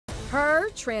Her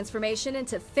transformation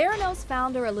into Theranos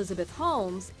founder Elizabeth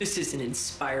Holmes This is an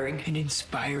inspiring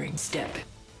step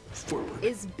forward.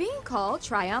 is being called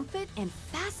triumphant and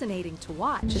fascinating to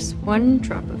watch. Just one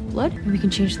drop of blood, and we can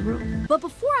change the world. But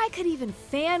before I could even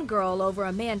fangirl over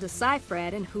Amanda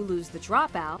Seyfried and Hulu's The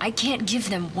Dropout, I can't give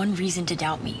them one reason to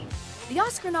doubt me. the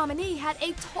Oscar nominee had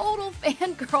a total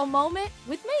fangirl moment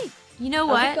with me. You know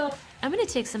what? I'm gonna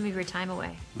take some of your time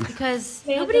away because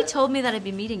nobody told me that I'd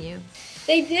be meeting you.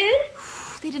 They did?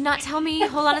 They did not tell me.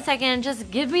 Hold on a second. Just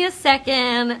give me a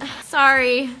second.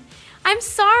 Sorry. I'm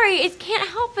sorry. It can't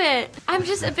help it. I'm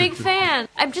just a big fan.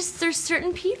 There's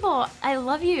certain people. I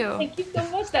love you. Thank you so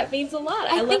much. That means a lot.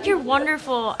 I think you're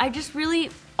wonderful. I just really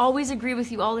always agree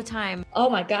with you all the time. Oh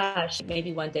my gosh.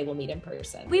 Maybe one day we'll meet in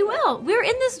person. We will. We're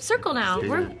in this circle now.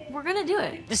 We're gonna do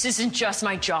it. This isn't just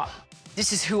my job.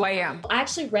 This is who I am. I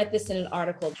actually read this in an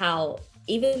article, how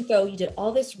even though you did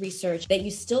all this research, that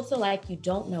you still feel like you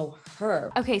don't know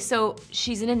her. Okay, so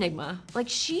she's an enigma. Like,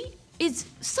 she is,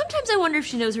 sometimes I wonder if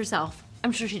she knows herself.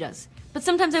 I'm sure she does. But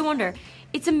sometimes I wonder.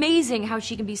 It's amazing how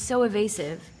she can be so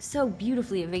evasive, so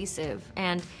beautifully evasive,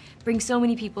 and bring so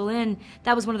many people in.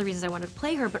 That was one of the reasons I wanted to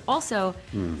play her, but also,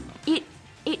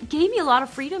 it gave me a lot of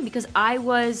freedom because I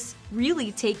was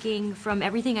really taking from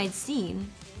everything I'd seen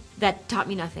that taught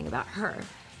me nothing about her,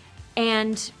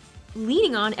 and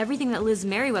leaning on everything that Liz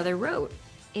Merriweather wrote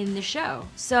in the show.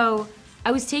 So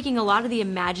I was taking a lot of the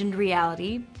imagined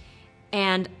reality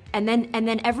and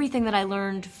then everything that I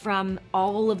learned from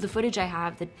all of the footage I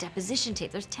have, the deposition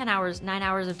tape. There's 9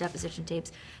 hours of deposition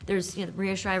tapes. There's, you know, the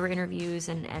Maria Shriver interviews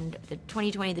and the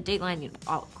 2020, the Dateline, you know,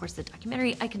 of course the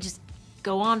documentary. I could just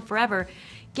go on forever,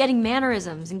 getting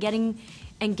mannerisms and getting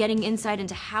insight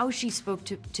into how she spoke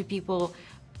to people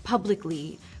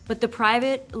publicly. But the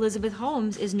private Elizabeth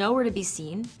Holmes is nowhere to be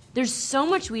seen. There's so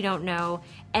much we don't know,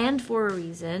 and for a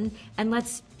reason, and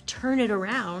let's turn it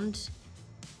around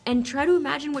and try to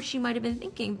imagine what she might have been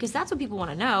thinking, because that's what people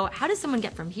want to know. How does someone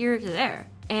get from here to there?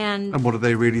 And what are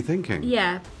they really thinking?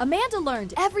 Yeah. Amanda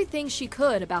learned everything she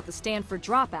could about the Stanford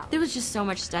dropout. There was just so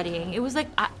much studying. It was like,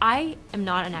 I am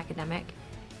not an academic.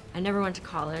 I never went to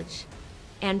college.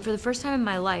 And for the first time in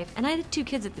my life, and I had 2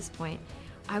 kids at this point,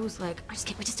 I was like, I just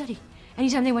can't wait to study.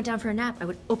 Anytime they went down for a nap, I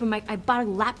would I bought a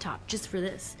laptop just for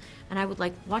this. And I would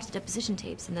like watch the deposition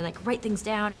tapes and then like write things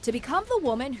down. To become the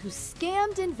woman who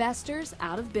scammed investors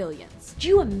out of billions. Could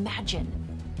you imagine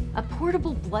a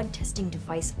portable blood testing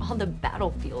device on the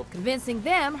battlefield? Convincing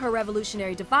them her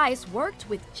revolutionary device worked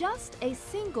with just a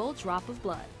single drop of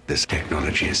blood. This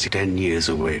technology is 10 years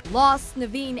away. Lost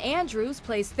Naveen Andrews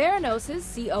plays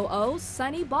Theranos' COO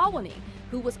Sunny Balwani,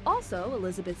 who was also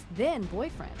Elizabeth's then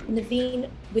boyfriend. Naveen,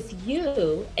 with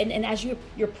you, and as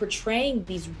you're portraying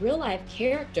these real-life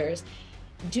characters,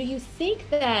 do you think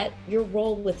that your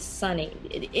role with Sunny,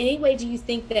 in any way do you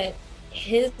think that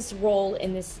his role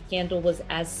in this scandal was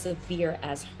as severe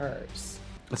as hers?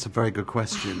 That's a very good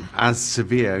question. As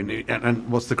severe, and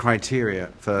what's the criteria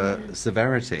for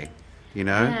severity? You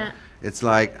know? Yeah. It's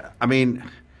like, I mean,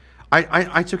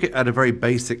 I took it at a very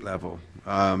basic level,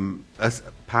 as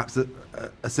perhaps a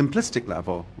simplistic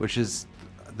level, which is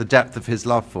the depth of his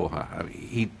love for her. I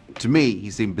mean, to me, he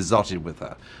seemed besotted with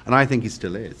her, and I think he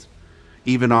still is,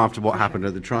 even after what happened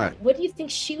at the trial. What do you think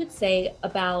she would say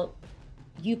about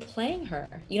you playing her,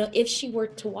 you know, if she were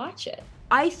to watch it?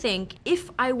 I think if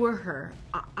I were her,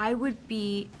 I would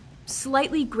be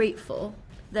slightly grateful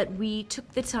that we took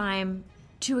the time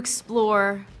to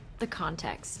explore the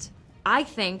context. I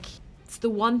think it's the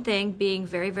one thing being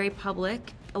very, very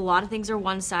public. A lot of things are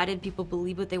one-sided. People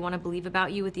believe what they want to believe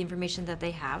about you with the information that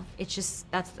they have. It's just,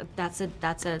 that's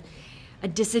a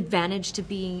disadvantage to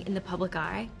being in the public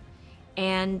eye.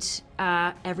 And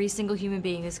every single human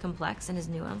being is complex and is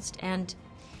nuanced. And,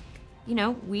 you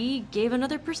know, we gave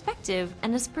another perspective,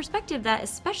 and this perspective that,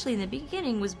 especially in the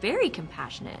beginning, was very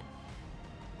compassionate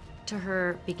to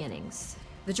her beginnings.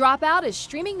 The Dropout is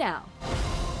streaming now.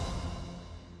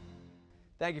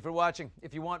 Thank you for watching.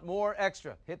 If you want more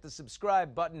extra, hit the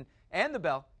subscribe button and the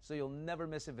bell so you'll never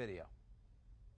miss a video.